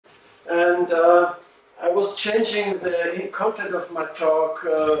And I was changing the content of my talk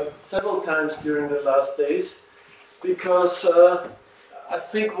several times during the last days, because I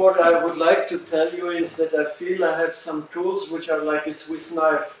think what I would like to tell you is that I feel I have some tools which are like a Swiss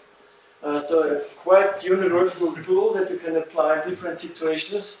knife. So a quite universal tool that you can apply in different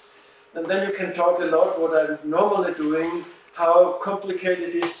situations. And then you can talk a lot what I'm normally doing, how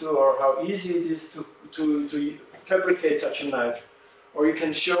complicated it is to, or how easy it is to fabricate such a knife. Or you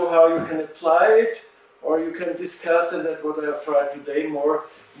can show how you can apply it, or you can discuss, and that's what I have tried today more,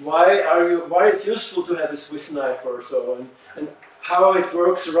 why it's useful to have a Swiss knife or so, and how it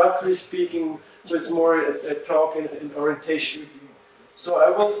works, roughly speaking, so it's more a talk in orientation. So I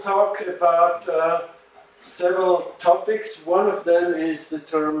will talk about several topics. One of them is the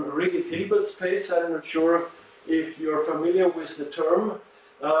term rigid Hilbert space. I'm not sure if you're familiar with the term.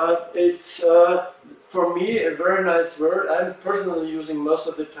 It's, for me, a very nice word. I'm personally using most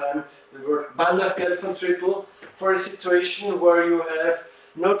of the time the word Banach Gelfand Triple for a situation where you have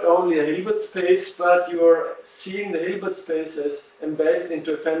not only a Hilbert space, but you're seeing the Hilbert space as embedded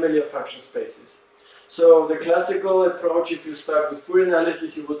into a family of function spaces. So the classical approach, if you start with Fourier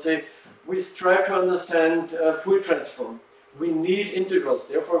analysis, you would say, we try to understand Fourier transform. We need integrals,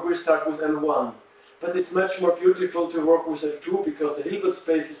 therefore we start with L1. But it's much more beautiful to work with L2 because the Hilbert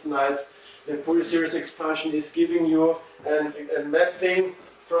space is nice. The Fourier series expansion is giving you a mapping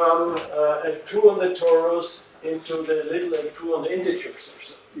from L2 on the torus into the little L2 on the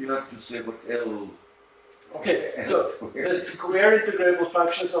integers. You have to say what L. Okay, so the square integrable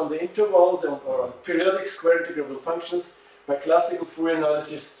functions on the interval, or periodic square integrable functions, by classical Fourier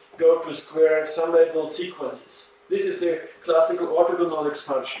analysis, go to square summable sequences. This is the classical orthogonal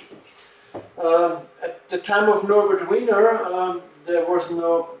expansion. At the time of Norbert Wiener, there was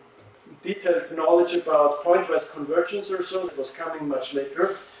no detailed knowledge about pointwise convergence or so. It was coming much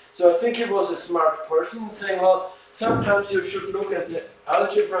later. So I think he was a smart person saying, well, sometimes you should look at the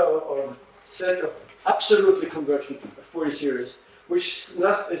algebra or set of absolutely convergent Fourier series, which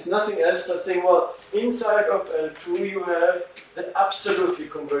is nothing else but saying, well, inside of L2 you have the absolutely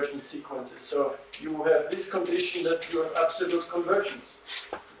convergent sequences. So you have this condition that you have absolute convergence.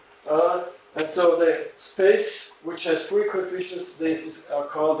 And so the space which has Fourier coefficients, these are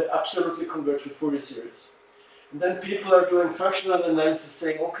called the absolutely convergent Fourier series. And then people are doing functional analysis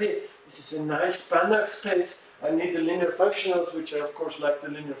saying, okay, this is a nice Banach space, I need the linear functionals, which I of course like the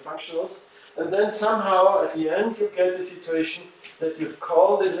linear functionals. And then somehow at the end you get a situation that you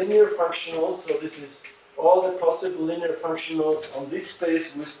call the linear functionals, so this is all the possible linear functionals on this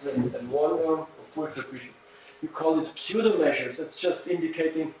space with the one norm of Fourier coefficients. You call it pseudo measures. That's just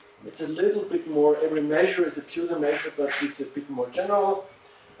indicating it's a little bit more, every measure is a pseudo measure, but it's a bit more general.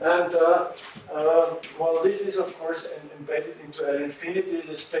 And well, this is of course embedded into L infinity,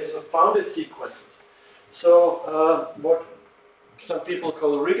 the space of bounded sequences. So what some people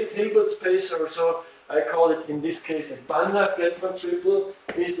call a rigid Hilbert space, or so I call it in this case a Banach Gelfand Triple,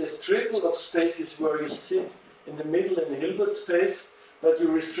 is a triple of spaces where you sit in the middle in the Hilbert space, but you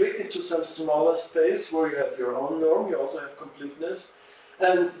restrict it to some smaller space where you have your own norm, you also have completeness.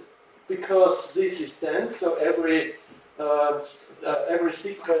 And because this is dense, so every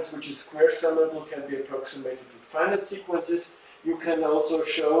sequence which is square summable can be approximated with finite sequences. You can also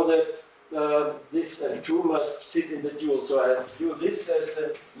show that this L2 must sit in the dual. So I do this as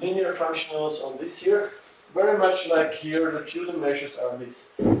the linear functionals on this here, very much like here the pseudo measures are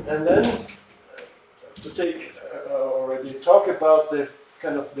this. And then to take already talk about the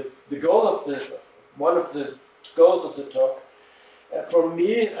kind of the goal of one of the goals of the talk. For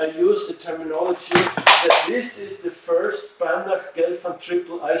me, I use the terminology that this is the first Banach Gelfand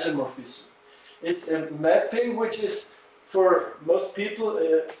Triple isomorphism. It's a mapping which is, for most people,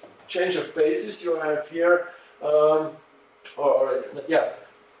 a change of basis. You have here, no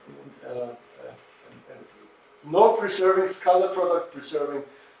preserving scalar product preserving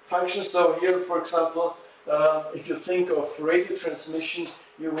functions. So here, for example, if you think of radio transmission,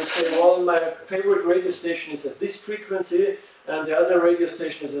 you would say, well, my favorite radio station is at this frequency, and the other radio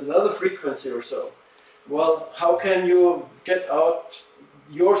station is another frequency or so. Well, how can you get out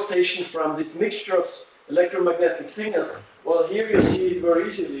your station from this mixture of electromagnetic signals? Well, here you see it very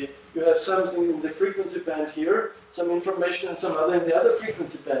easily. You have something in the frequency band here, some information, and some other in the other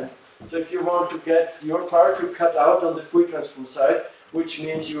frequency band. So if you want to get your part, you cut out on the Fourier transform side, which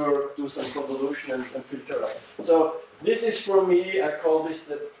means you do some convolution and filter out. So this is, for me, I call this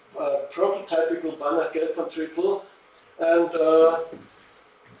the prototypical Banach Gelfand Triple. And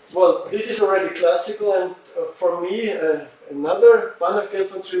well, this is already classical, and for me, another Banach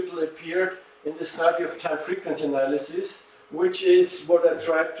Gelfand Triple appeared in the study of time frequency analysis which is what I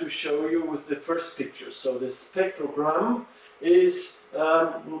tried to show you with the first picture. So the spectrogram is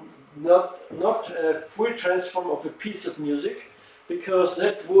not a full transform of a piece of music, because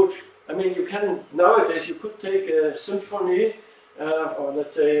that would, I mean, you can, nowadays you could take a symphony, or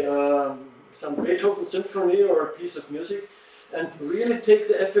let's say some Beethoven symphony or a piece of music, and really take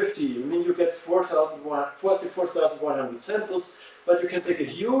the FFT. I mean, you get 44,100 samples, but you can take a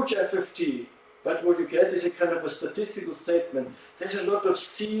huge FFT. But what you get is a kind of a statistical statement. There's a lot of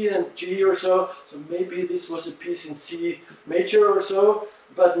C and G or so maybe this was a piece in C major or so,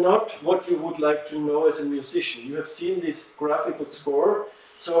 but not what you would like to know as a musician. You have seen this graphical score,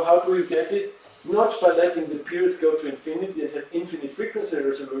 so how do you get it? Not by letting the period go to infinity and have infinite frequency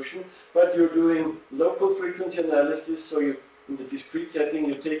resolution, but you're doing local frequency analysis, so you, in the discrete setting,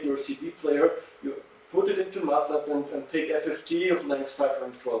 you take your CD player, you put it into MATLAB and take FFT of length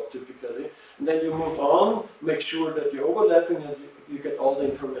 512 typically, and then you move on, make sure that you're overlapping and you get all the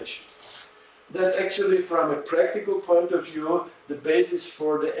information. That's actually, from a practical point of view, the basis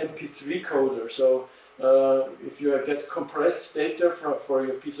for the MP3 coder. So if you get compressed data for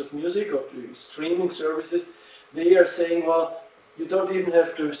your piece of music or to streaming services, they are saying, well, you don't even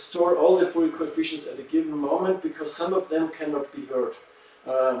have to store all the Fourier coefficients at a given moment, because some of them cannot be heard.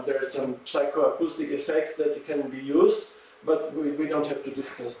 There are some psychoacoustic effects that can be used, but we don't have to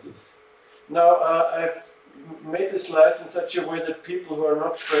discuss this. Now, I've made the slides in such a way that people who are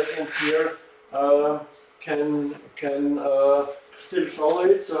not present here can still follow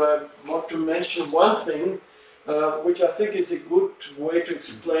it. So I want to mention one thing, which I think is a good way to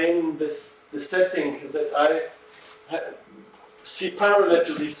explain the setting that I see parallel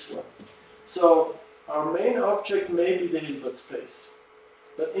to this one. So our main object may be the Hilbert space.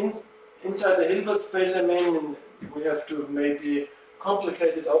 But inside the Hilbert space, I mean, we have to maybe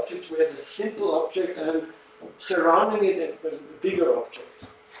complicated object. We have a simple object and surrounding it a bigger object.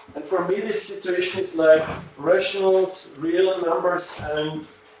 And for me, this situation is like rationals, real numbers, and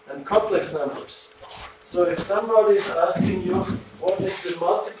complex numbers. So if somebody is asking you what is the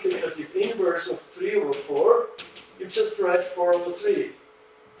multiplicative inverse of 3 over 4, you just write 4 over 3.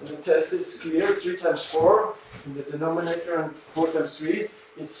 And the test is clear, 3 times 4 in the denominator and 4 times 3,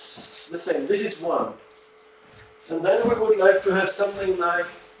 it's the same. This is 1. And then we would like to have something like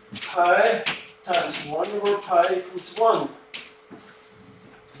pi times 1 over pi equals 1.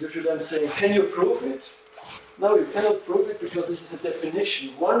 Usually I'm saying, can you prove it? No, you cannot prove it because this is a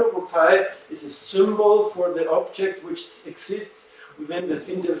definition. 1 over pi is a symbol for the object which exists within this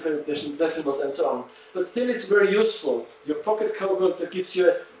indefinite decimals and so on. But still it's very useful. Your pocket calculator gives you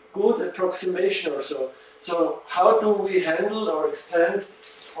a good approximation or so. So how do we handle or extend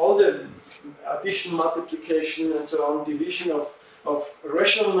all the addition, multiplication and so on, division of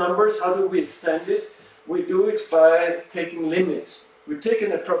rational numbers? How do we extend it? We do it by taking limits. We take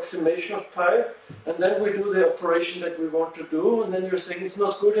an approximation of pi, and then we do the operation that we want to do, and then you're saying it's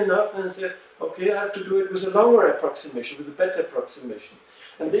not good enough, and I say, okay, I have to do it with a longer approximation, with a better approximation.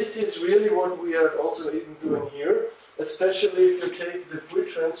 And this is really what we are also even doing here, especially if you take the Fourier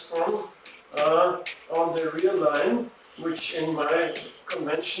transform on the real line, which in my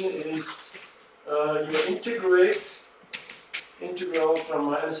convention is you integrate integral from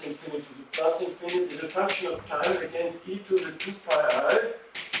minus infinity to plus infinity is a function of time against e to the 2 pi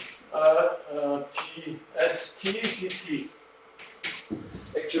I t st dt.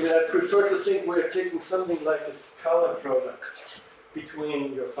 Actually, I prefer to think we're taking something like a scalar product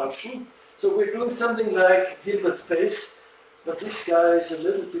between your function. So we're doing something like Hilbert space, but this guy is a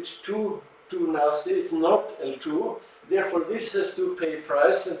little bit too nasty. It's not L2. Therefore, this has to pay a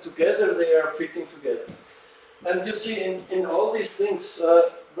price, and together they are fitting together. And you see, in all these things,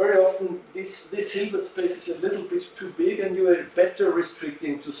 very often this Hilbert space is a little bit too big, and you are better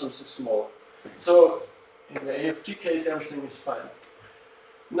restricting to something small. So in the AFT case, everything is fine.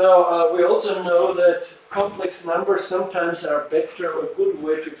 Now, we also know that complex numbers sometimes are better or a good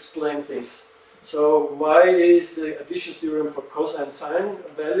way to explain things. So why is the addition theorem for cosine sine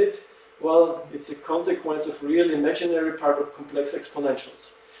valid? Well, it's a consequence of real imaginary part of complex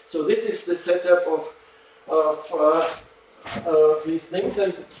exponentials. So this is the setup of these things,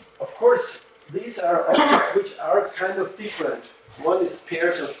 and of course these are objects which are kind of different. One is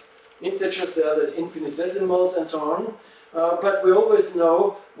pairs of integers, the other is infinite decimals and so on, but we always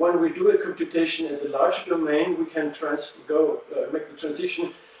know when we do a computation in the large domain, we can make the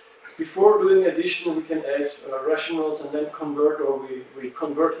transition. Before doing addition, we can add rationals and then convert, or we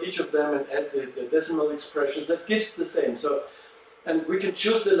convert each of them and add the decimal expressions. That gives the same. So, and we can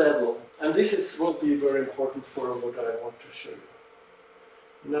choose the level, and this will be very important for what I want to show you.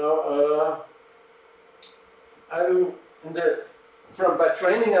 Now, I'm by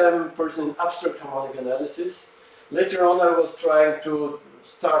training, I'm a person in abstract harmonic analysis. Later on, I was trying to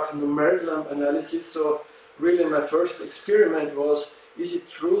start numerical analysis. So really, my first experiment was: is it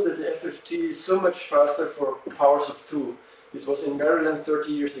true that the FFT is so much faster for powers of 2? This was in Maryland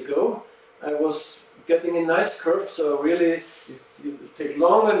 30 years ago. I was getting a nice curve, so really, if you take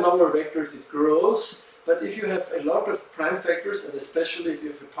longer and longer vectors, it grows. But if you have a lot of prime factors, and especially if you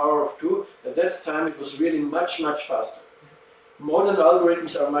have a power of 2, at that time it was really much, much faster. Modern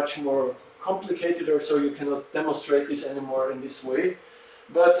algorithms are much more complicated, or so you cannot demonstrate this anymore in this way.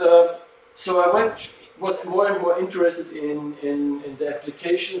 But so I was more and more interested in the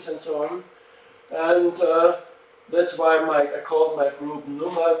applications and so on. And that's why I called my group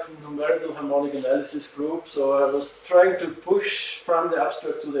Numerical Harmonic Analysis Group. So I was trying to push from the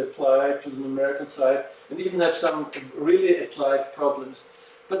abstract to the applied, to the numerical side, and even have some really applied problems.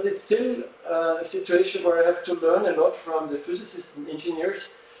 But it's still a situation where I have to learn a lot from the physicists and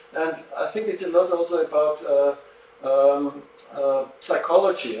engineers. And I think it's a lot also about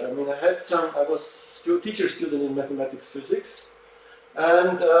psychology. I mean, I was a teacher student in mathematics physics.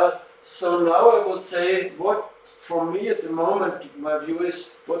 And so now I would say, for me at the moment, my view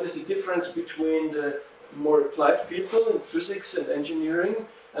is, what is the difference between the more applied people in physics and engineering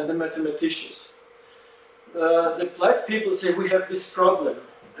and the mathematicians? The applied people say, we have this problem,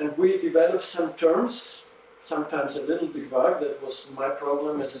 and we develop some terms, sometimes a little bit vague, that was my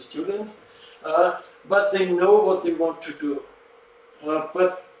problem as a student, but they know what they want to do.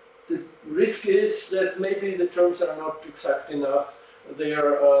 But the risk is that maybe the terms are not exact enough. They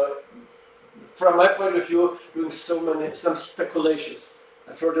are, from my point of view, doing some speculations.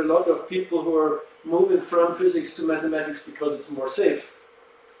 I've heard a lot of people who are moving from physics to mathematics because it's more safe.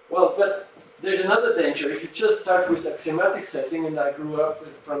 Well, but there's another danger. If you just start with axiomatic setting, and I grew up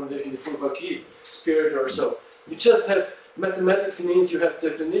in the Bourbaki spirit or so, you just have mathematics means you have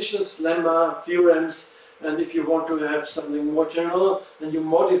definitions, lemma, theorems, and if you want to have something more general, then you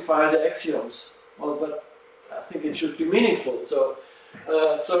modify the axioms. Well, but I think it should be meaningful. So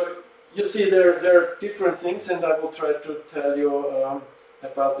you see, there are different things, and I will try to tell you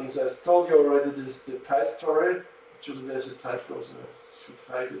about these. I told you already, this is the pi story. Actually, there's a typo, so I should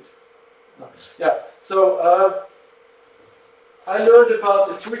hide it. No. Yeah, so I learned about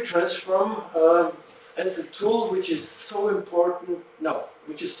the Fourier transform as a tool which is so important,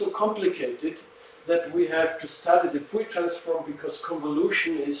 which is so complicated that we have to study the Fourier transform because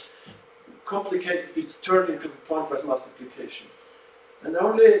convolution is complicated, it's turned into pointwise multiplication. And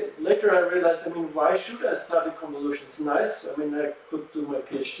only later I realized, why should I study convolution? It's nice, I could do my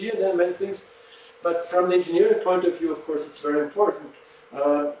PhD and then many things, but from the engineering point of view, of course, it's very important.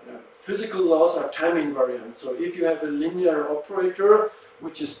 Physical laws are time invariant, so if you have a linear operator,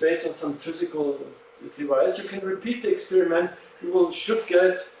 which is based on some physical device, you can repeat the experiment, you should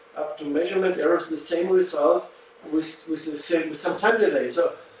get up to measurement errors the same result with some time delay.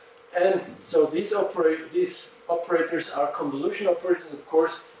 So these operators are convolution operators, and of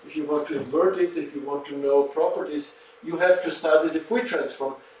course, if you want to invert it, if you want to know properties, you have to study the Fourier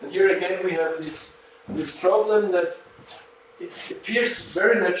transform. And here again we have this problem that it appears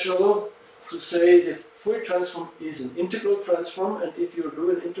very natural to say that Fourier transform is an integral transform, and if you do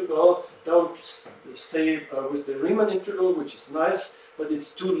an integral, don't stay with the Riemann integral, which is nice, but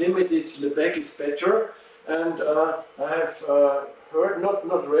it's too limited. Lebesgue is better, and I have heard,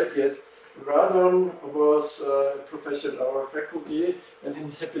 not read yet, Radon was a professor at our faculty, and in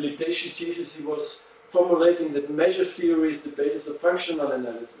his habilitation thesis he was formulating that measure theory is the basis of functional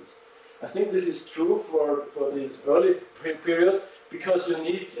analysis. I think this is true for the early period, because you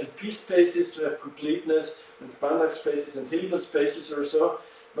need LP spaces to have completeness, and Banach spaces and Hilbert spaces or so,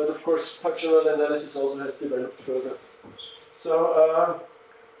 but of course functional analysis also has developed further. So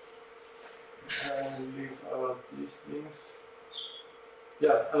I'll leave out these things.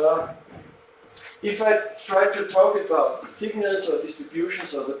 Yeah, if I try to talk about signals or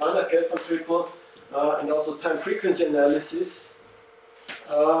distributions or the Banach Gelfand Triple and also time frequency analysis,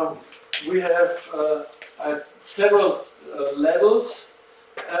 we have several levels,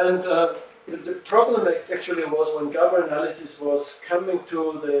 and the problem actually was when Gabor analysis was coming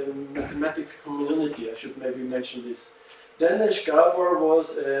to the mathematics community. I should maybe mention this. Dennis Gabor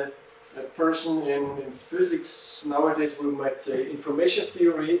was a person in physics, nowadays we might say information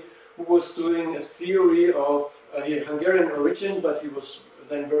theory, who was doing a theory of Hungarian origin, but he was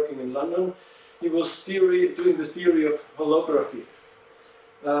then working in London. He was doing the theory of holography.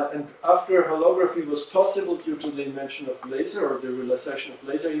 And after holography was possible due to the invention of laser, or the realization of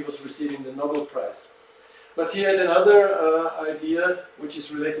laser, he was receiving the Nobel Prize. But he had another idea which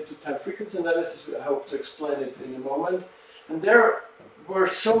is related to time frequency analysis. I hope to explain it in a moment. And there were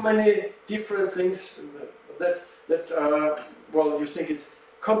so many different things that well, you think it's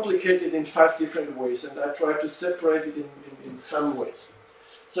complicated in 5 different ways, and I try to separate it in some ways.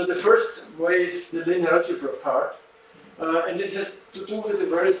 So the first way is the linear algebra part, and it has to do with a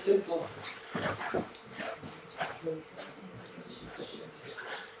very simple.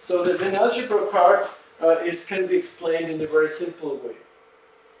 So the linear algebra part can be explained in a very simple way.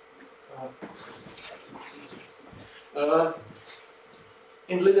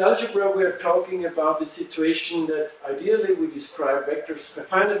 In linear algebra, we are talking about the situation that ideally we describe vectors,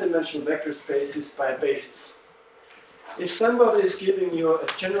 finite dimensional vector spaces by a basis. If somebody is giving you a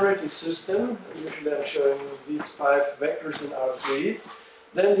generating system, usually I'm showing these 5 vectors in R3,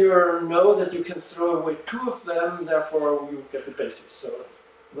 then you know that you can throw away 2 of them, therefore you get the basis. So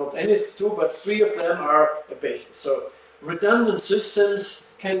not any 2, but 3 of them are a basis. So redundant systems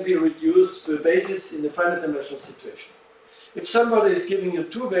can be reduced to a basis in a finite dimensional situation. If somebody is giving you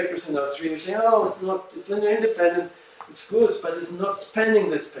 2 vectors in R3, you say, oh, it's linear independent, it's good, but it's not spanning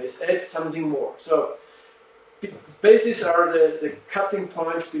the space, add something more. So bases are the cutting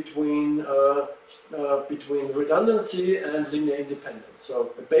point between redundancy and linear independence.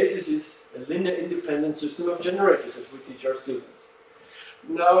 So a basis is a linear independent system of generators that we teach our students.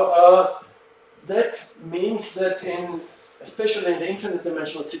 Now, that means that especially in the infinite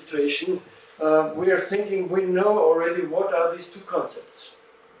dimensional situation, we are thinking we know already what are these 2 concepts.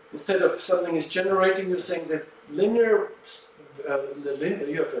 Instead of something is generating, you're saying that you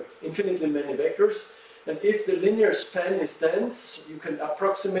have infinitely many vectors, and if the linear span is dense, you can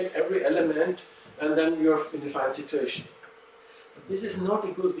approximate every element, and then you're in a fine situation. But this is not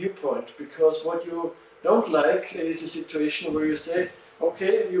a good viewpoint, because what you don't like is a situation where you say,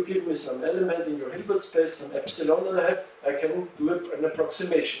 okay, you give me some element in your Hilbert space, some epsilon, and I can do an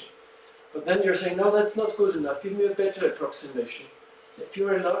approximation. But then you're saying, no, that's not good enough, give me a better approximation. If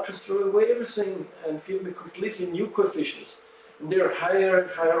you're allowed to throw away everything and give me completely new coefficients, and they're higher and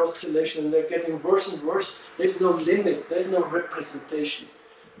higher oscillation, and they're getting worse and worse, there's no limit, there's no representation,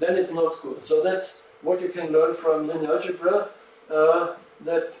 then it's not good. So that's what you can learn from linear algebra,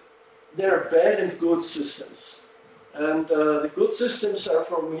 that there are bad and good systems. And the good systems are,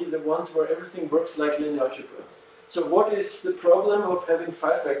 for me, the ones where everything works like linear algebra. So what is the problem of having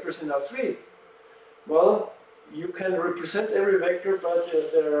 5 vectors in R3? Well, you can represent every vector, but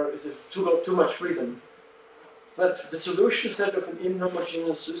there is too much freedom. But the solution set of an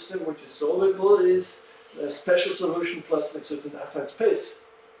inhomogeneous system, which is solvable, is a special solution plus like certain affine space,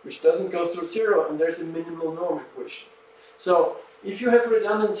 which doesn't go through 0, and there's a minimal norm equation. So if you have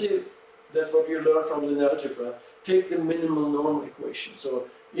redundancy, that's what you learn from linear algebra, take the minimal norm equation. So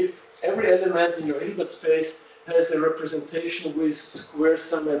if every element in your Hilbert space has a representation with square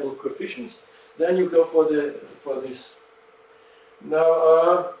summable coefficients, then you go for this.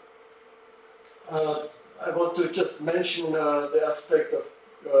 Now, I want to just mention the aspect of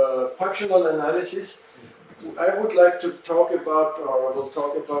functional analysis. I would like to talk about, or I will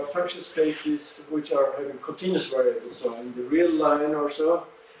talk about function spaces which are having continuous variables, so in the real line or so.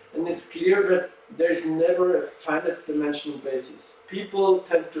 And it's clear that there is never a finite dimensional basis. People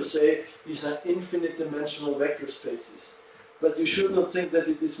tend to say these are infinite dimensional vector spaces. But you should not think that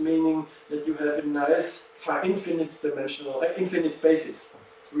it is meaning that you have a nice infinite basis.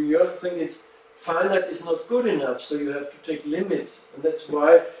 You have to think it's finite is not good enough, so you have to take limits. And that's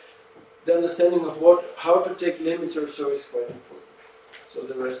why the understanding of how to take limits or so is quite important. So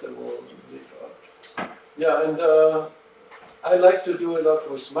the rest I will leave out. Yeah, and I like to do a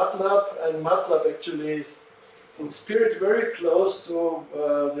lot with MATLAB, and MATLAB actually is in spirit very close to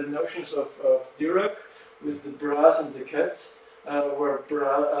the notions of Dirac with the bras and the cats, where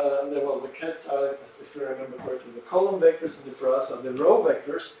the cats are, if you remember correctly, the column vectors and the bras are the row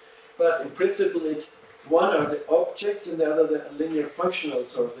vectors, but in principle it's one are the objects and the other the linear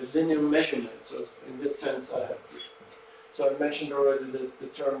functionals or the linear measurements. So in that sense I have this. So I mentioned already the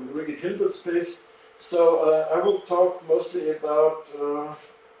term rigid Hilbert space. So I will talk mostly about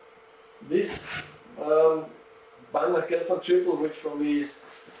this Banach Gelfand Triple, which for me is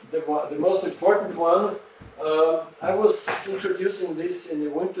the most important one. I was introducing this in the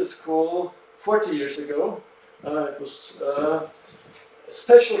winter school 40 years ago. It was a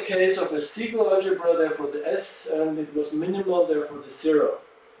special case of a Siegel algebra, therefore the S, and it was minimal, therefore the 0.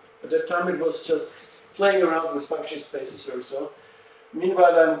 At that time it was just playing around with function spaces or so.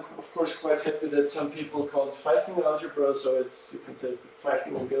 Meanwhile, I'm of course quite happy that some people call it Feichtinger algebra, so you can say it's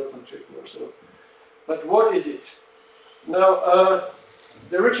Feichtinger Gelfand Triple or so. But what is it? Now,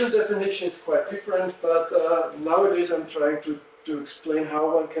 the original definition is quite different, but nowadays I'm trying to explain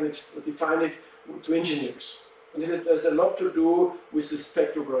how one can define it to engineers. And it has a lot to do with the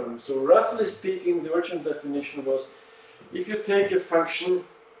spectrogram. So roughly speaking, the original definition was, if you take a function,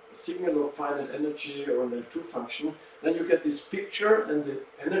 a signal of finite energy or an L2 function, then you get this picture, and the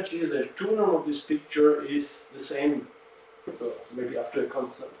energy, the L2 norm of this picture is the same, so maybe up to a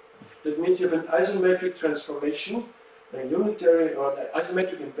constant. That means you have an isometric transformation, a unitary or an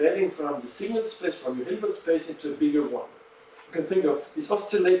isometric embedding from the signal space, from your Hilbert space, into a bigger one. You can think of these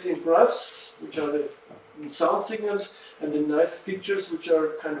oscillating graphs, which are the sound signals, and the nice pictures, which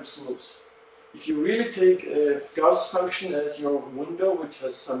are kind of smooth. If you really take a Gauss function as your window, which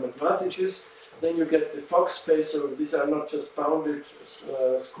has some advantages, then you get the Fock space. So these are not just bounded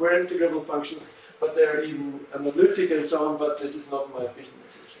square integrable functions, but they're even analytic and so on, but this is not my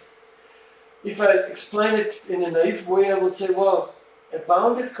business. If I explain it in a naive way, I would say, well, a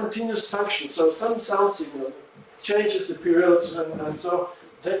bounded continuous function, so some sound signal changes the period, and so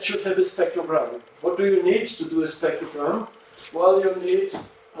that should have a spectrogram. What do you need to do a spectrogram? Well, you need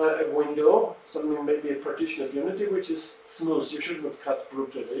a window, something maybe a partition of unity, which is smooth. You should not cut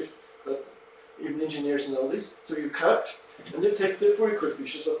brutally, but even engineers know this. So you cut, and you take the Fourier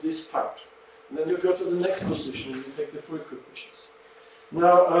coefficients of this part. And then you go to the next position, and you take the Fourier coefficients.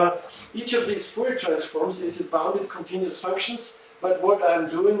 Now, each of these Fourier transforms is a bounded continuous functions, but what I'm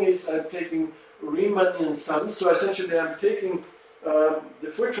doing is I'm taking Riemannian sums. So essentially I'm taking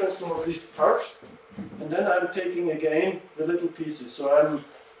the Fourier transform of this part, and then I'm taking again the little pieces. So I'm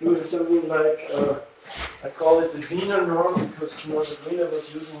doing something like, I call it the Wiener norm, because Norbert Wiener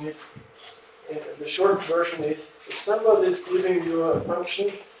was using it. The short version is, if somebody is giving you a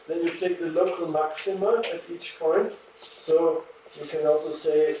function, then you take the local maxima at each point. So you can also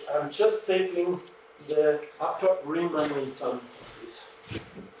say, I'm just taking the upper Riemannian sum of this.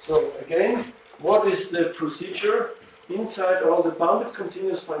 So again, what is the procedure? Inside all the bounded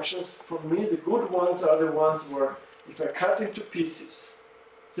continuous functions, for me the good ones are the ones where if I cut into pieces,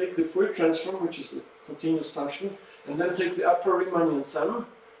 take the Fourier transform, which is the continuous function, and then take the upper Riemannian sum.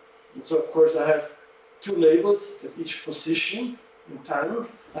 And so of course I have two labels at each position in time.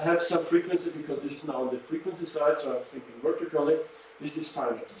 I have some frequency because this is now on the frequency side, so I'm thinking vertically. This is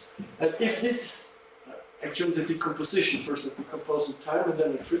finite. And if this, actually it's a decomposition, first I decompose in time and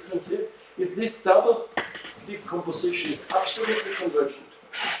then in frequency. If this double decomposition is absolutely convergent,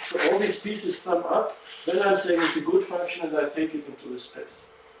 so all these pieces sum up, then I'm saying it's a good function and I take it into the space.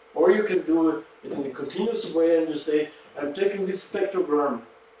 Or you can do it in a continuous way and you say, I'm taking this spectrogram.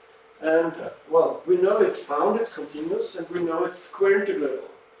 And, well, we know it's bounded, continuous, and we know it's square integrable.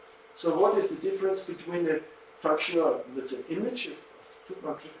 So what is the difference between a function or, let's say, image of two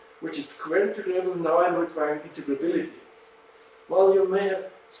functions, which is square integrable, now I'm requiring integrability. Well, you may have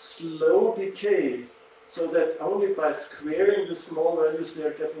slow decay, so that only by squaring the small values they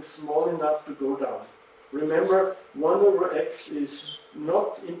are getting small enough to go down. Remember, 1 over x is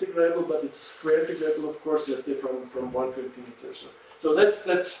not integrable, but it's square integrable, of course, let's say from 1 to infinity or so. So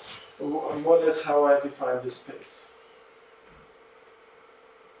that's more or less how I define this space.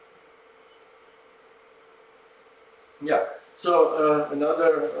 Yeah, so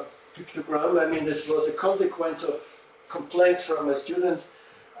another pictogram, I mean, this was a consequence of complaints from my students.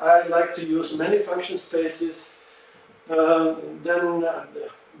 I like to use many function spaces. Then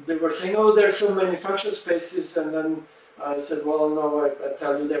they were saying, oh, there's so many function spaces, and then I said, well, no, I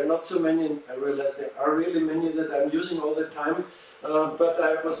tell you, there are not so many. I realized there are really many that I'm using all the time, but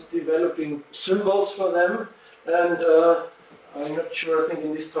I was developing symbols for them, and I'm not sure, I think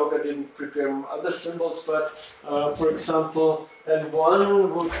in this talk I didn't prepare other symbols, but for example,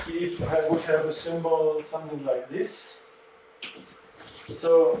 L1 would give, I would have a symbol something like this.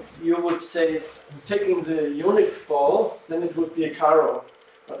 So you would say, taking the unit ball, then it would be a caro.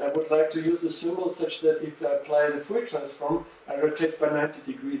 But I would like to use the symbol such that if I apply the Fourier transform, I rotate by 90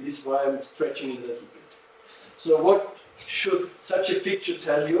 degrees. This is why I'm stretching it a little bit. So what should such a picture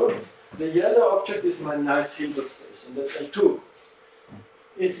tell you? The yellow object is my nice Hilbert space, and that's L2.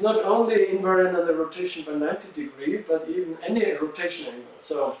 It's not only invariant on the rotation by 90 degrees, but even any rotation angle.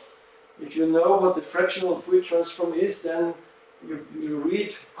 So if you know what the fractional Fourier transform is, then you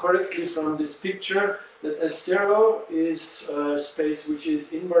read correctly from this picture that S0 is a space which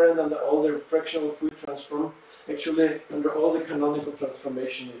is invariant under all the fractional Fourier transform. Actually, under all the canonical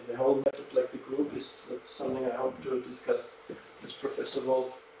transformation, the whole metaplectic group is, that's something I hope to discuss with Professor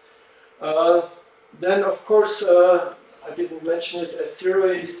Wolf. Then, of course, I didn't mention it,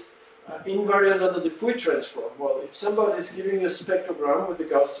 S0 is invariant under the Fourier transform. Well, if somebody is giving you a spectrogram with a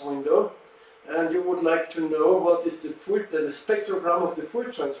Gauss window, and you would like to know what is the spectrogram of the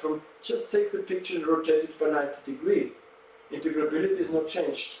Fourier transform, just take the picture and rotate it by 90 degrees. Integrability is not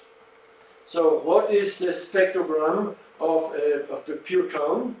changed. So what is the spectrogram of the pure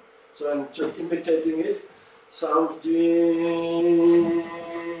tone? So I'm just imitating it. Sound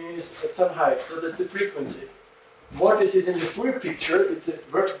at some height, so that's the frequency. What is it in the Fourier picture? It's a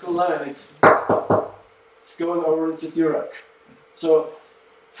vertical line. It's going over the Dirac. So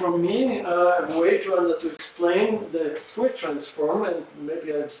for me, a way to explain the Fourier transform, and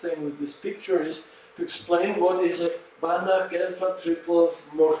maybe I'm staying with this picture, is to explain what is a Banach Gelfand Triple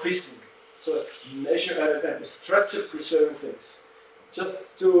morphism. So measure structure preserving things.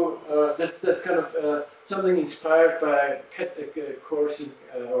 Just to that's kind of something inspired by a course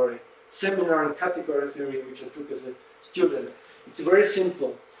or a seminar in category theory, which I took as a student. It's very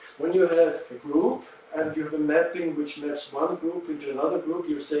simple. When you have a group and you have a mapping which maps one group into another group,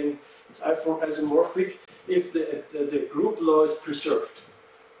 you're saying it's isomorphic if the group law is preserved.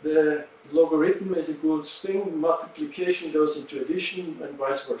 The logarithm is a good thing, multiplication goes into addition and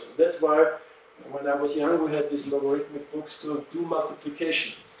vice versa. That's why when I was young we had these logarithmic books to do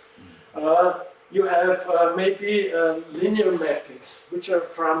multiplication. You have maybe linear mappings, which are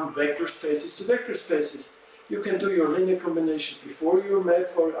from vector spaces to vector spaces. You can do your linear combination before you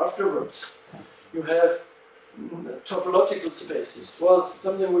map or afterwards. You have topological spaces. Well,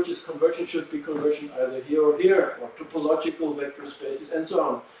 something which is convergent should be convergent either here or here, or topological vector spaces, and so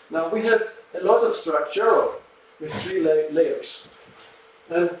on. Now we have a lot of structure with 3 layers.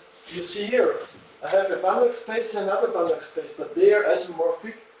 And you see here, I have a Banach space and another Banach space, but they are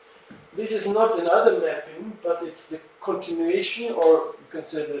isomorphic. This is not another mapping, but it's the continuation, or you can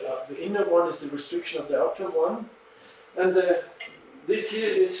say the inner one is the restriction of the outer one. And this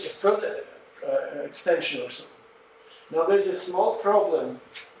here is a further extension or so. Now there's a small problem,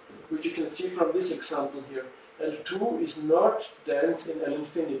 which you can see from this example here. L2 is not dense in L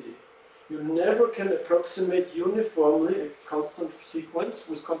infinity. You never can approximate uniformly a constant sequence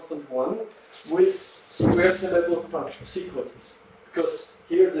with constant 1 with square level function sequences. Because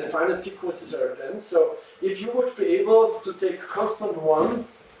here the finite sequences are dense. So if you would be able to take constant 1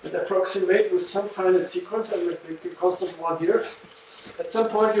 and approximate with some finite sequence, and we take a constant 1 here, at some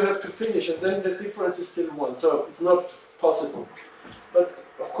point you have to finish, and then the difference is still 1. So it's not possible. But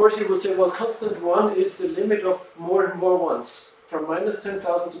of course you will say, well, constant 1 is the limit of more and more ones. From minus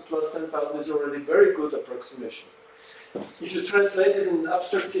 10,000 to plus 10,000 is already very good approximation. If you translate it in an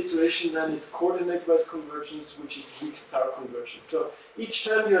abstract situation, then it's coordinate-wise convergence, which is weak star convergence. So each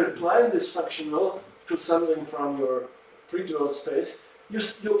time you're applying this functional to something from your pre-dual space, you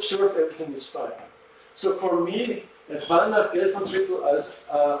observe everything is fine. So for me, a Banach Gelfand Triple as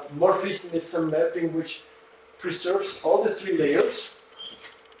a morphism is some mapping which preserves all the 3 layers,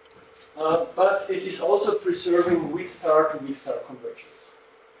 but it is also preserving weak star to weak star convergence.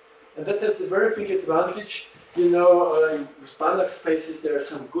 And that has the very big advantage. You know, with Banach spaces, there are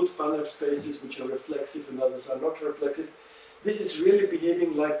some good Banach spaces which are reflexive and others are not reflexive. This is really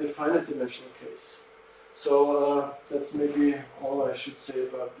behaving like the finite dimensional case. So that's maybe all I should say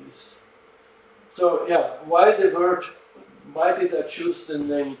about this. So yeah, why did I choose the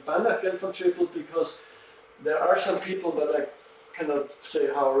name Banach Gelfand Triple? Because there are some people that I cannot say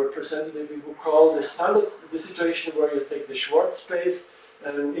how representative who call the standard the situation where you take the Schwarz space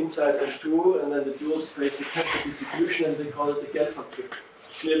and inside L2 and then the dual space, the temporal distribution, and they call it the Gelfand triple.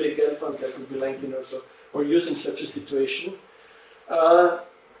 Clearly Gelfand, Vilenkin or so, or using such a situation.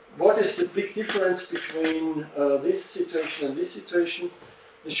 What is the big difference between this situation and this situation?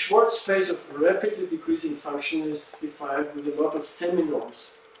 The Schwarz space of rapidly decreasing function is defined with a lot of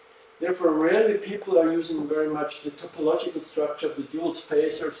semi-norms. Therefore, rarely people are using very much the topological structure of the dual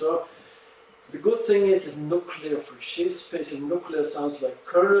space or so. The good thing is it's nuclear. For this space, and nuclear sounds like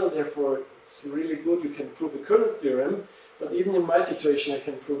kernel, therefore it's really good. You can prove a kernel theorem, but even in my situation I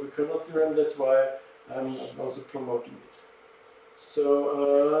can prove a kernel theorem, that's why I'm also promoting it.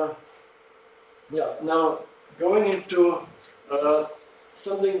 So, yeah, now going into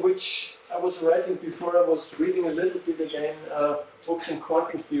something which I was writing before, I was reading a little bit again, books in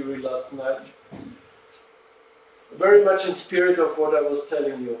quantum theory last night. Very much in spirit of what I was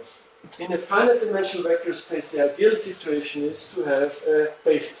telling you. In a finite dimensional vector space, the ideal situation is to have a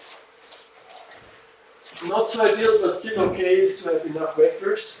basis. Not so ideal, but still okay, is to have enough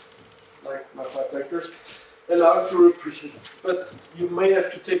vectors, like my 5 vectors, allowed to represent. But you may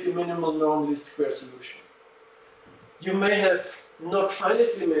have to take a minimal norm least square solution. You may have not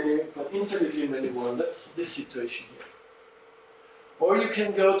finitely many, but infinitely many ones. That's this situation here. Or you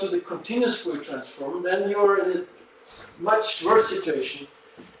can go to the continuous Fourier transform, then you're in a much worse situation.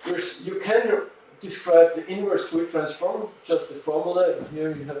 you can describe the inverse Fourier transform, just the formula.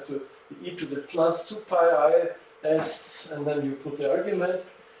 Here you have to e to the plus 2 pi I s, and then you put the argument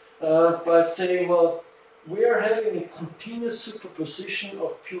by saying, well, we are having a continuous superposition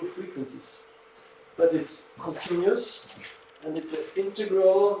of pure frequencies, but it's continuous and it's an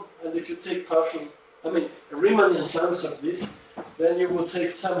integral. And if you take partial, Riemannian sums of this, then you will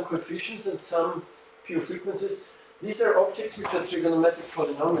take some coefficients and some pure frequencies. These are objects which are trigonometric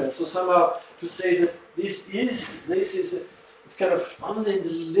polynomials. So somehow to say that this is, it's kind of only in the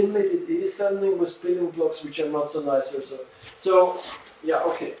limit it is something with building blocks which are not so nice or so. So, yeah,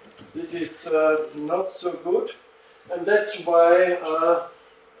 okay, this is not so good. And that's why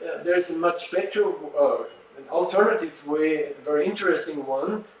there's a much better, an alternative way, a very interesting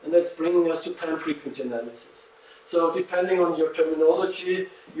one, and that's bringing us to time frequency analysis. So depending on your terminology,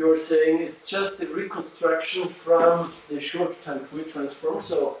 you're saying it's just the reconstruction from the short time Fourier transform.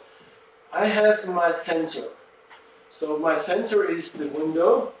 So I have my sensor. So my sensor is the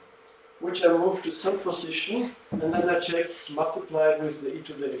window, which I move to some position, and then I check, multiply it with the e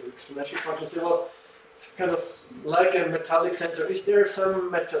to the exponential function. Say, well, it's kind of like a metallic sensor. Is there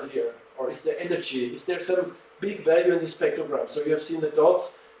some metal here? Or is there energy? Is there some big value in the spectrogram? So you have seen the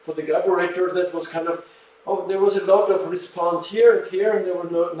dots for the Gabor, that was kind of, oh, there was a lot of response here, and there were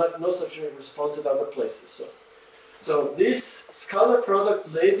no such a response at other places. So this scalar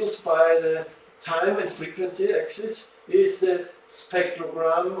product labeled by the time and frequency axis is the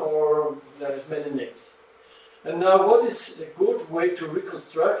spectrogram, or there's many names. And now what is a good way to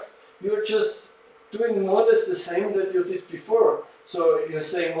reconstruct? You're just doing more or less the same that you did before. So you're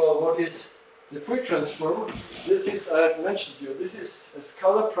saying, well, what is the Fourier transform? This is, I've mentioned to you, this is a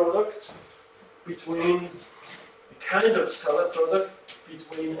scalar product between, a kind of scalar product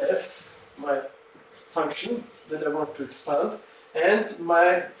between f, my function that I want to expand, and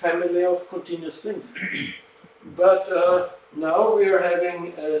my family of continuous things. But now we are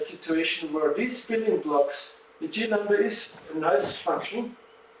having a situation where these building blocks, the G number is a nice function,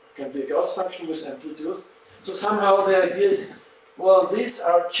 can be a Gauss function with amplitude. So somehow the idea is, well, these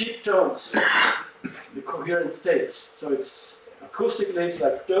are cheap tones, the coherent states. So it's acoustically, it's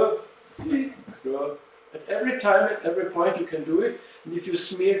like duh, duh. At every time, at every point, you can do it. And if you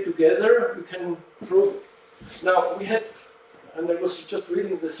smear together, you can prove it. Now, we had, and I was just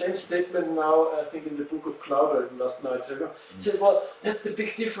reading the same statement now, I think in the book of Clouder last night. It says, well, that's the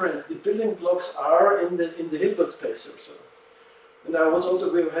big difference. The building blocks are in the Hilbert space or so. And I was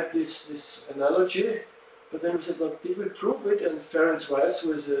also, we had this analogy, but then we said, well, did we prove it? And Ferenc Weiss,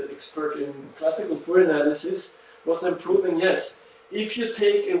 who is an expert in classical Fourier analysis, was then proving, yes, if you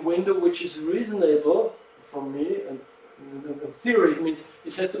take a window which is reasonable for me, and in theory it means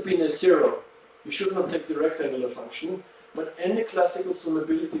it has to be in a zero. You should not take the rectangular function, but any classical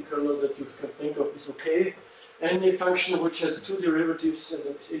summability kernel that you can think of is okay. Any function which has two derivatives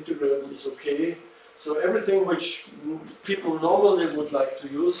and is integrable is okay. So everything which people normally would like to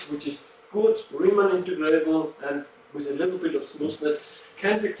use, which is good, Riemann integrable, and with a little bit of smoothness,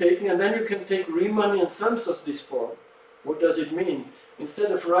 can be taken, and then you can take Riemannian sums of this form. What does it mean?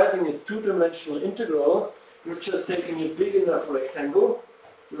 Instead of writing a two-dimensional integral, you're just taking a big enough rectangle,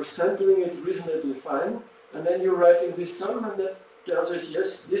 you're sampling it reasonably fine, and then you're writing this sum, and then the answer is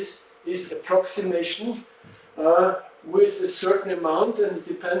yes, this is approximation with a certain amount, and it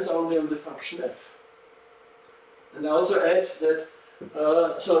depends only on the function f. And I also add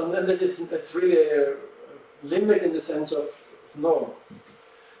that, so then it's really a limit in the sense of norm.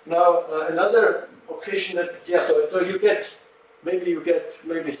 Now, another occasion that, yeah, so you get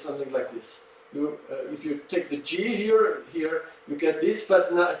maybe something like this. If you take the G here, you get this,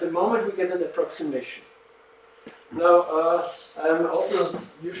 but now at the moment we get an approximation. Now, I'm also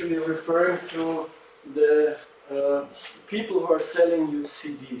usually referring to the people who are selling you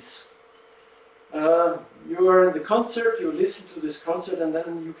CDs. You are in the concert, you listen to this concert, and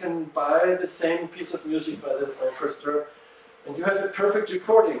then you can buy the same piece of music by the orchestra, and you have a perfect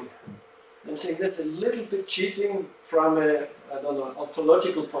recording. I'm saying that's a little bit cheating from a, I don't know,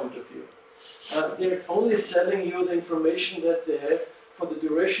 ontological point of view. They're only selling you the information that they have for the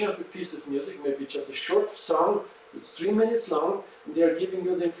duration of the piece of music, maybe just a short song, it's 3 minutes long, and they're giving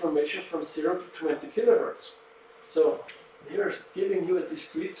you the information from 0 to 20 kilohertz. So they're giving you a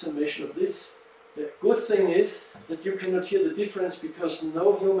discrete summation of this. The good thing is that you cannot hear the difference because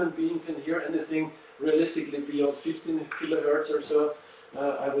no human being can hear anything realistically beyond 15 kilohertz or so.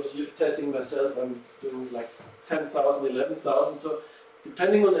 I was testing myself, I'm doing like 10,000, 11,000, so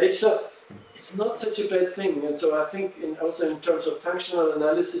depending on age, so it's not such a bad thing. And so I think also in terms of functional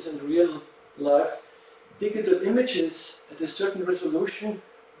analysis and real life, digital images at a certain resolution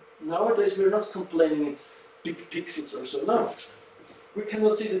nowadays we're not complaining it's big pixels or so, no. We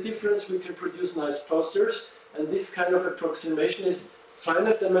cannot see the difference, we can produce nice posters, and this kind of approximation is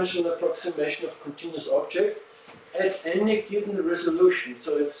finite dimensional approximation of continuous object at any given resolution.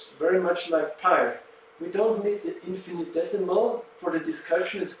 So it's very much like pi. We don't need the infinitesimal for the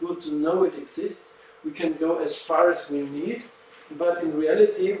discussion, it's good to know it exists. We can go as far as we need, but in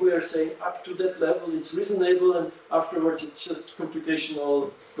reality we are saying up to that level it's reasonable, and afterwards it's just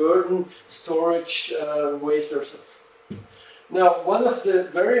computational burden, storage, waste or so. Now, one of the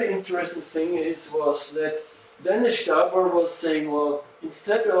very interesting things was that Danish Gabor was saying, well,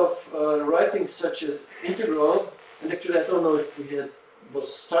 instead of writing such an integral, and actually I don't know if we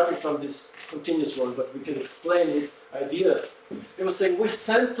was starting from this continuous one, but we can explain his idea. He was saying we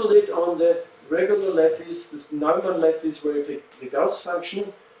sampled it on the regular lattice, this Neumann lattice, where you take the Gauss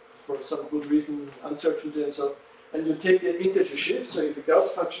function for some good reason, uncertainty and so, and you take the integer shift. So if a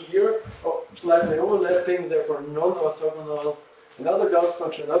Gauss function here, slightly overlapping, therefore non-orthogonal, another Gauss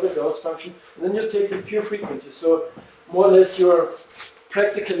function, and then you take the pure frequency. So more or less you're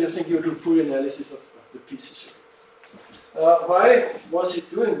practically, you think you do Fourier analysis of the pieces. Why was he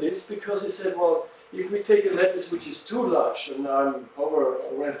doing this? Because he said, well, if we take a lattice which is too large, and now I'm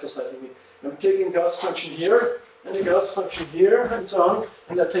overemphasizing it, I'm taking Gauss function here, and a Gauss function here, and so on,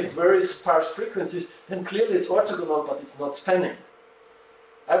 and I take very sparse frequencies, then clearly it's orthogonal, but it's not spanning.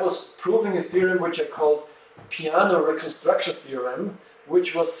 I was proving a theorem which I called piano reconstruction theorem,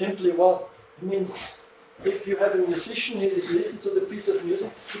 which was simply, well, I mean, if you have a musician, he is listening to the piece of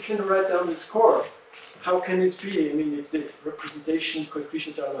music, he can write down the score. How can it be? I mean, if the representation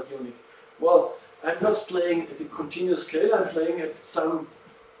coefficients are not unique. Well, I'm not playing at the continuous scale, I'm playing at some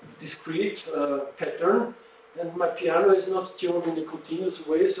discrete pattern, and my piano is not tuned in a continuous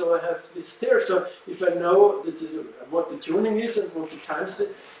way, so I have this there. So if I know this is what the tuning is and what the times is,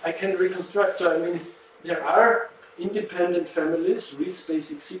 I can reconstruct. So I mean, there are independent families, Rees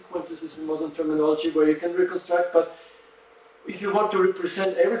basic sequences is a modern terminology where you can reconstruct, but if you want to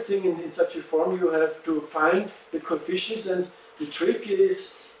represent everything in such a form, you have to find the coefficients, and the trick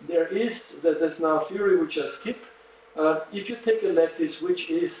is, there's now a theory which I skip. If you take a lattice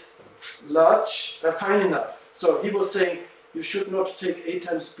which is large, fine enough, so he was saying you should not take a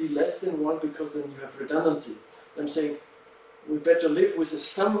times b less than 1 because then you have redundancy. I'm saying we better live with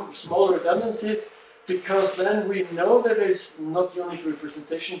some small redundancy, because then we know that there is not unique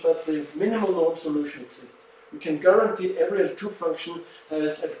representation, but the minimal norm solution exists. We can guarantee every L2 function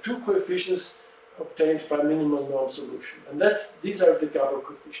has L2 coefficients obtained by minimal norm solution. And these are the Gabor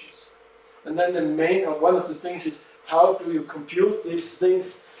coefficients. And then the main, one of the things is, how do you compute these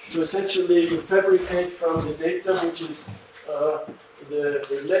things? So essentially you fabricate from the data, which is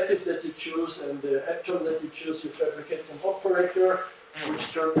the lattice that you choose and the atom that you choose, you fabricate some operator,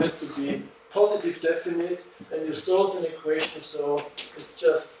 which term has to be positive definite, and you solve an equation. So it's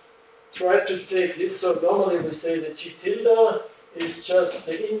just try to take this. So normally we say that G tilde is just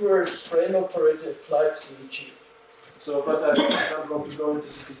the inverse frame operator applied to the G. So, but I don't want to go into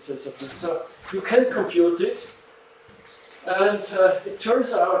the details of this. So you can compute it, and it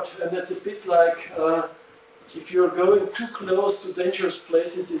turns out, and that's a bit like if you're going too close to dangerous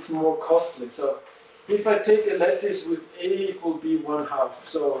places, it's more costly. So if I take a lattice with A equal B 1/2,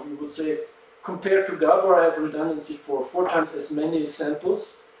 so you would say, compared to Gabor, I have redundancy for 4 times as many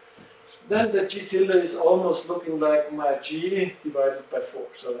samples. Then the G tilde is almost looking like my G divided by 4.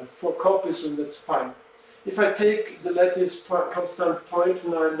 So I have 4 copies, and that's fine. If I take the lattice constant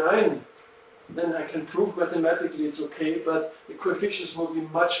 0.99, then I can prove mathematically it's okay, but the coefficients will be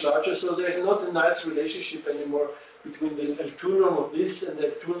much larger, so there's not a nice relationship anymore between the L2 norm of this and the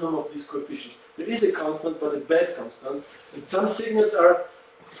L2 norm of these coefficients. There is a constant, but a bad constant, and some signals are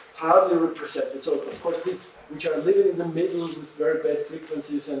hardly represented. So of course these which are living in the middle with very bad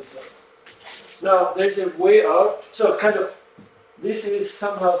frequencies and so on. Now there's a way out, so kind of this is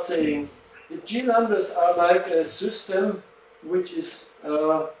somehow saying the G lambdas are like a system which is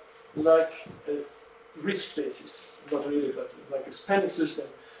like a risk basis, not really, but like a spanning system.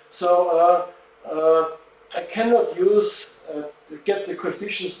 So I cannot use get the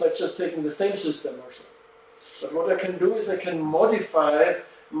coefficients by just taking the same system or so. But what I can do is I can modify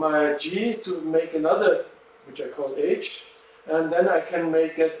my G to make another, which I call H, and then I can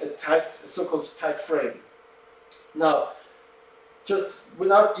make it a so-called tight frame. Now, just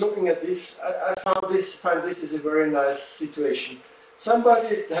without looking at this, I find this is a very nice situation.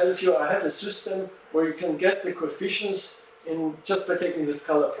 Somebody tells you I have a system where you can get the coefficients in just by taking the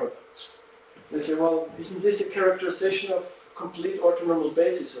scalar products. They say, well, isn't this a characterization of complete orthonormal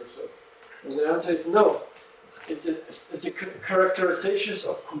basis or so? And the answer is no. it's a characterization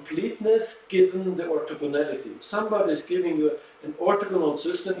of completeness given the orthogonality. If somebody is giving you an orthogonal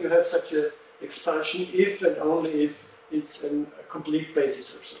system, you have such an expansion if and only if it's a complete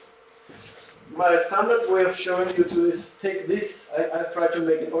basis or so. My standard way of showing you to is take this, I try to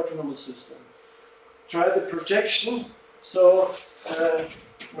make an orthogonal system. Try the projection, so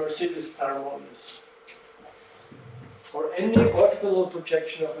Mercedes harmonious. Or any orthogonal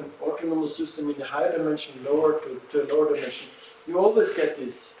projection of an orthogonal system in a higher dimension lower to a lower dimension, you always get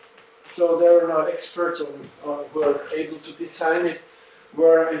this. So there are now experts who are able to design it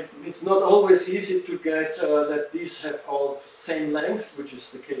where it's not always easy to get that these have all same lengths, which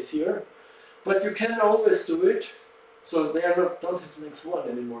is the case here. But you can always do it, so they are don't have length 1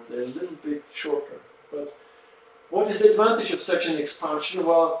 anymore, they're a little bit shorter. But what is the advantage of such an expansion?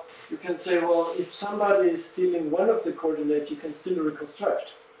 Well, you can say, well, if somebody is stealing one of the coordinates, you can still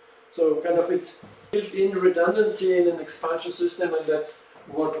reconstruct. So kind of it's built-in redundancy in an expansion system, and that's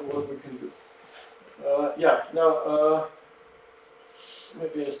what we can do.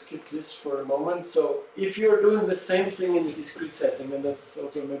 Maybe I skip this for a moment. So if you're doing the same thing in a discrete setting, and that's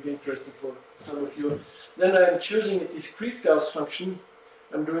also maybe interesting for some of you, then I'm choosing a discrete Gauss function.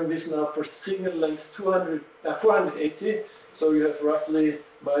 I'm doing this now for signal length 480, so you have roughly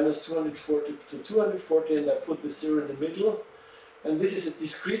minus 240 to 240, and I put the 0 in the middle. And this is a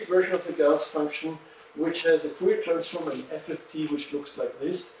discrete version of the Gauss function, which has a Fourier transform and FFT, which looks like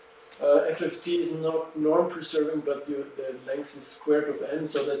this. FFT is not norm preserving, but the length is square root of n,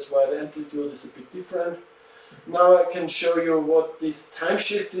 so that's why the amplitude is a bit different. Now I can show you what this time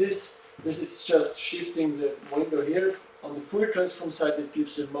shift is. This is just shifting the window here. On the Fourier transform side, it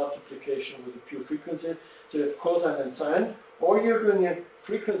gives a multiplication with a pure frequency. So you have cosine and sine, or you're doing a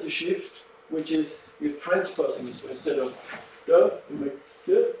frequency shift, which is you're transposing it. So instead of you make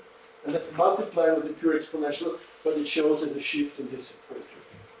and that's multiplied with a pure exponential, but it shows as a shift in this equation.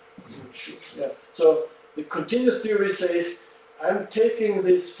 Yeah. So the continuous theory says I'm taking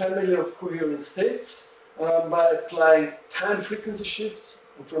this family of coherent states by applying time frequency shifts.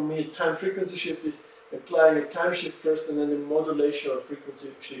 And for me, time frequency shift is applying a time shift first and then a modulation or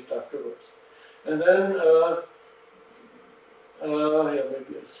frequency shift afterwards. And then,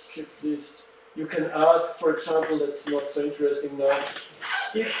 maybe I skip this. You can ask, for example, that's not so interesting now,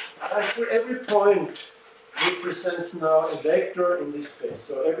 if for every point represents now a vector in this space.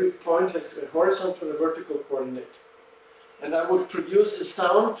 So every point has a horizontal and a vertical coordinate. And I would produce a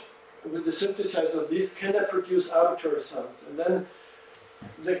sound with the synthesizer of this. Can I produce arbitrary sounds? And then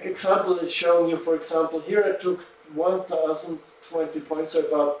the example is showing you, for example, here I took 1020 points, so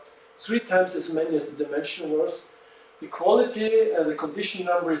about 3 times as many as the dimension was. The quality, the condition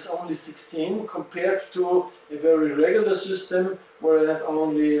number is only 16 compared to a very regular system where I have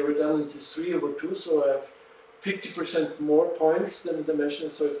only redundancies 3 over 2, so I have 50% more points than the dimension,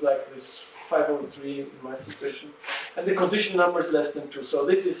 so it's like this 5 over 3 in my situation. And the condition number is less than 2, so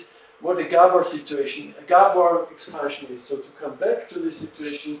this is what a Gabor situation, a Gabor expansion is. So to come back to this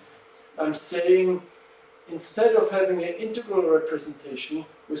situation, I'm saying instead of having an integral representation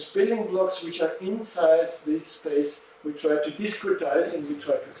with building blocks which are inside this space, we try to discretize and we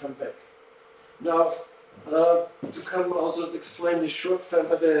try to come back. Now, to come also to explain this short term,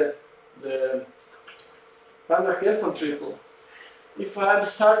 the Banach Gelfand Triple. If I'm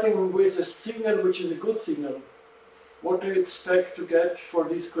starting with a signal which is a good signal, what do you expect to get for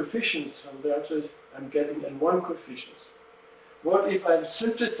these coefficients? And the answer is I'm getting N1 coefficients. What if I'm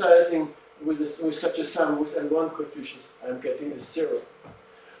synthesizing with such a sum with N1 coefficients? I'm getting a 0.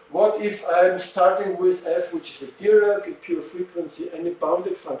 What if I'm starting with f, which is a Dirac, a pure frequency, and a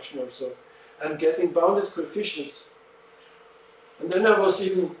bounded function also? I'm getting bounded coefficients. And then I was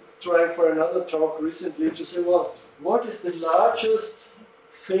even trying for another talk recently to say, well, what is the largest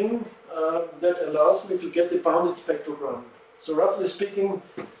thing that allows me to get a bounded spectrogram? So roughly speaking,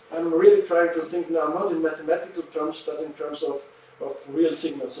 I'm really trying to think now not in mathematical terms, but in terms of real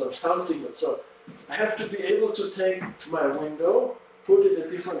signals, or sound signals. So I have to be able to take my window, put it at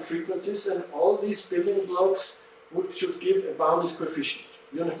different frequencies, and all these building blocks should give a bounded coefficient,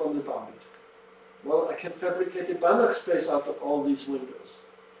 uniformly bounded. Well, I can fabricate a Banach space out of all these windows.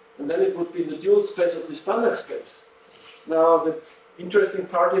 And then it would be the dual space of this Banach space. Now, the interesting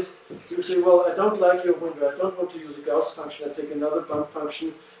part is, you say, well, I don't like your window, I don't want to use a Gauss function, I take another bump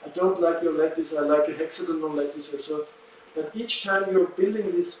function, I don't like your lattice, I like a hexagonal lattice or so. But each time you're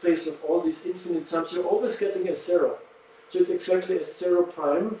building this space of all these infinite sums, you're always getting a 0. So it's exactly a 0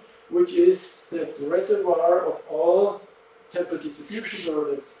 prime, which is the reservoir of all temporal distributions or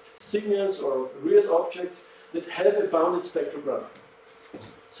the signals or real objects that have a bounded spectrogram.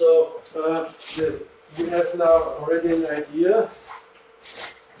 So the we have now already an idea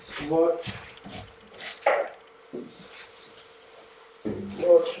what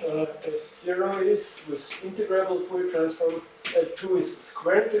S0 is with integrable Fourier transform. L2 is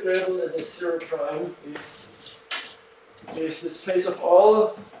square integrable, and S0 prime is the space of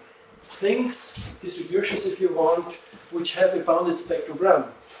all things, distributions if you want, which have a bounded spectrogram.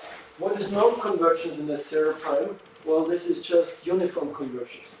 What is non-convergence in S0 prime? Well, this is just uniform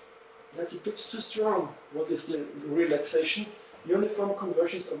convergence. That's a bit too strong. What is the relaxation? Uniform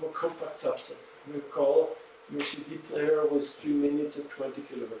convergence of a compact subset. We call your CD player with 3 minutes and 20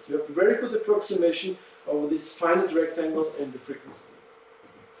 kilohertz. You have a very good approximation of this finite rectangle and the frequency.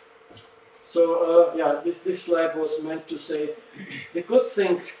 So yeah, this slide was meant to say the good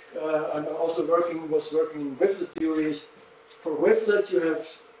thing. I'm also was working in wavelet theories. For wavelets, you have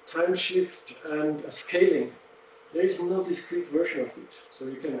time shift and scaling. There is no discrete version of it. So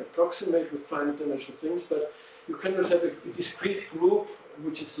you can approximate with finite dimensional things, but you cannot have a discrete group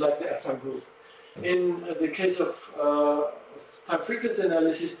which is like the affine group. In the case of time frequency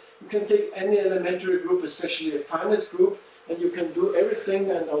analysis, you can take any elementary group, especially a finite group, and you can do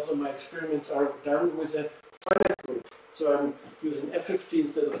everything, and also my experiments are done with a finite group. So I'm using FFT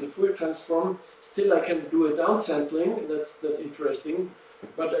instead of the Fourier transform. Still, I can do a downsampling, that's interesting,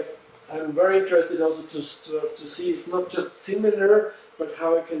 but I'm very interested also to see it's not just similar, but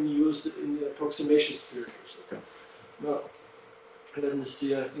how I can use it in the approximation spirit. Now, let me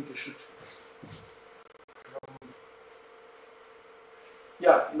see, I think I should.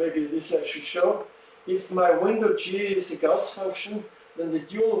 Yeah, maybe this I should show. If my window G is a Gauss function, then the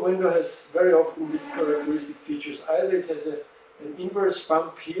dual window has very often these characteristic features. Either it has an inverse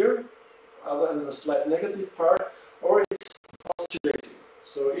bump here, other than a slight negative part, or it's oscillating.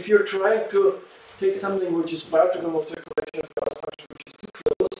 So if you're trying to take something which is orthogonal to a collection of Gauss function which is too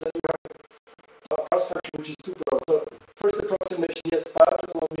close, then you have a Gauss function which is too close. So first approximation, yes,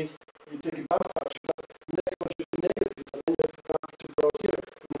 orthogonal means you take a bump function, but the next one should be negative, but then you have to come to go here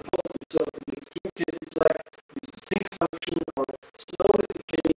in the positive. So in the extreme case, it's like this sinc function or slowly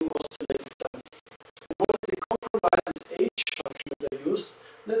decaying oscillating something. And what is the compromise is H function that I used?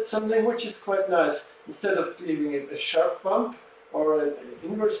 That's something which is quite nice. Instead of giving it a sharp bump or an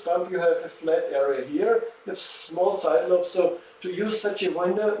inverse bump, you have a flat area here. You have small side lobes. So to use such a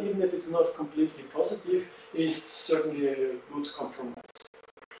window, even if it's not completely positive, is certainly a good compromise.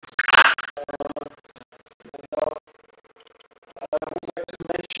 Now, I would like to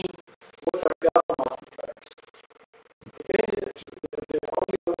mention what are Gabor multipliers. Again, the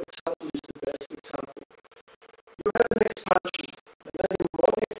audio example is the best example. You have an expansion, and then you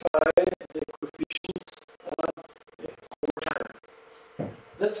modify the coefficients over time.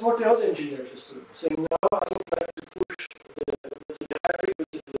 That's what the other engineers is doing. Saying, now I would like to push the high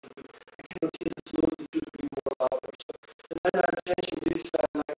frequency a little bit. I cannot hear the slow, it should be more louder. So, and then I'm changing this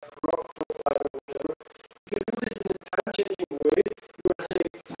like rock profile or whatever. If you do this in a time-changing way, you are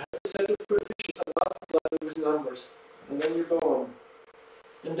saying, I have a set of coefficients and multiply them with numbers. And then you go on.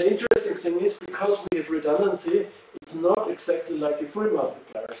 And the interesting thing is, because we have redundancy, it's not exactly like a Fourier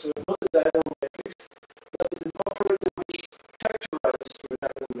multiplier. So it's not a diagonal matrix, but it's an operator which factorizes to a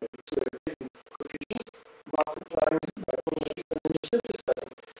diagonal matrix. So you're taking coefficients, multiplying by matrix, and then you're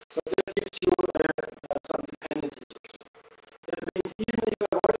synthesizing. But that gives you some dependencies. That means even if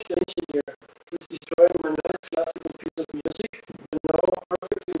I watch the engineer who's destroying my nice classical piece of music, I know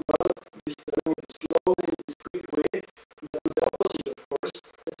perfectly well he's doing it slowly in a discrete way. And then the opposite, of course,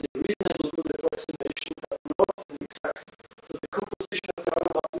 that's a reasonable good approximation, but not an exact. So the composition of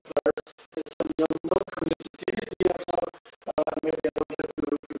Gabor multipliers has some non-commutativity or so. Maybe I don't have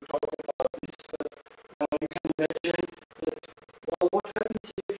to talk about this. You can imagine that, well, what happens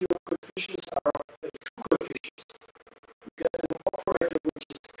if your coefficients are two coefficients? You get an operator which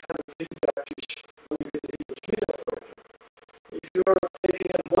is kind of Hilbertish when you get a Hilbert operator. If you're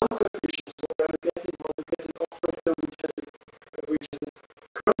taking at one coefficient, so what I'm getting, well, you get an operator which is a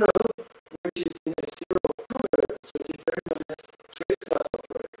kernel which is in a zero of two, so it's a very nice trace class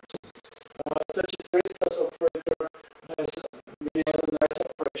operator. Such a trace class operator has many other nice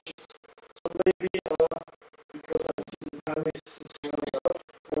operations. So maybe, because I see the time is running out,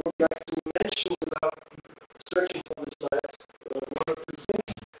 I would like to mention without searching for the slides one or two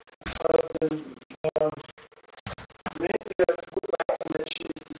things. The main thing I would like to mention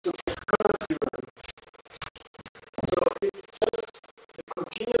is the so-called kernel theorem. So it's just a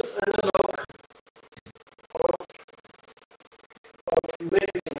continuous analog of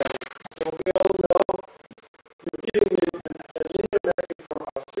matrix analysis. So we all know you're giving it a linear mapping from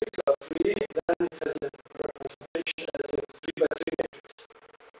R3 to R3, then it has a representation as a 3 by 3 matrix.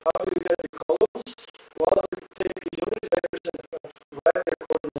 How do you get the columns?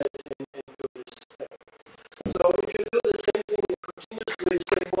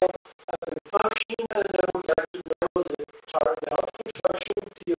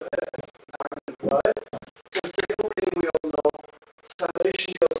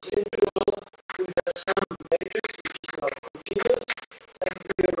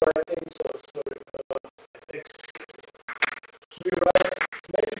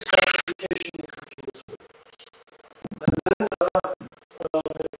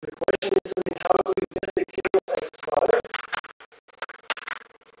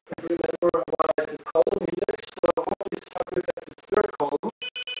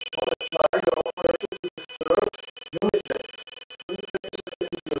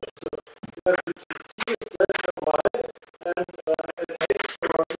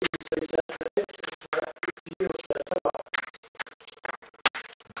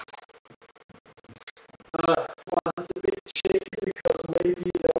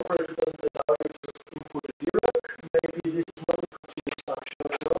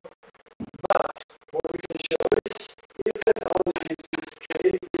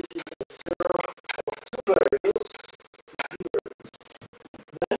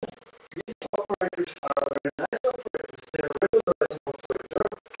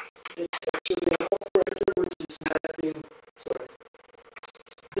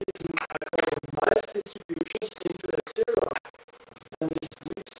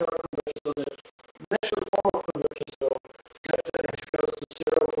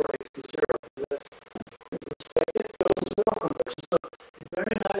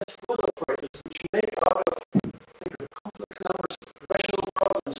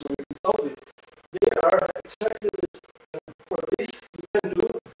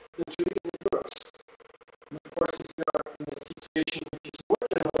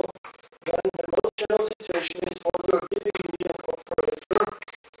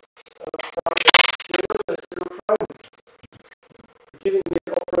 zero is zero prime. Giving me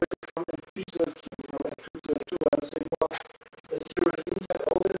an operator from P to a Q, from a2 to a2, I'm saying, well, the zero is inside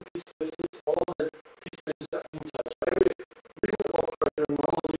all the P spaces, all the P spaces are inside. So every reasonable operator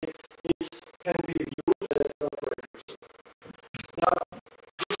normally can be viewed as an operator. Now,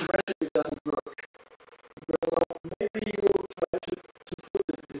 this recipe doesn't work. Well, maybe you try to prove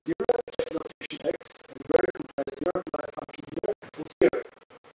it with Dirac at location x, and very compressed Dirac line function here and here.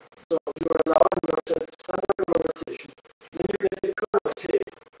 So you are allowing yourself some normalization. Then you get the curve of k.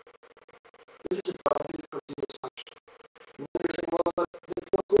 This is a bounded continuous function. And then you're saying, well, but that's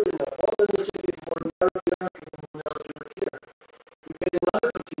not good enough. Well, then you take it for a narrow Dirac and then narrow Dirac here. You get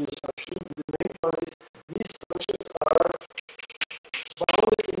another continuous function. The main point is these functions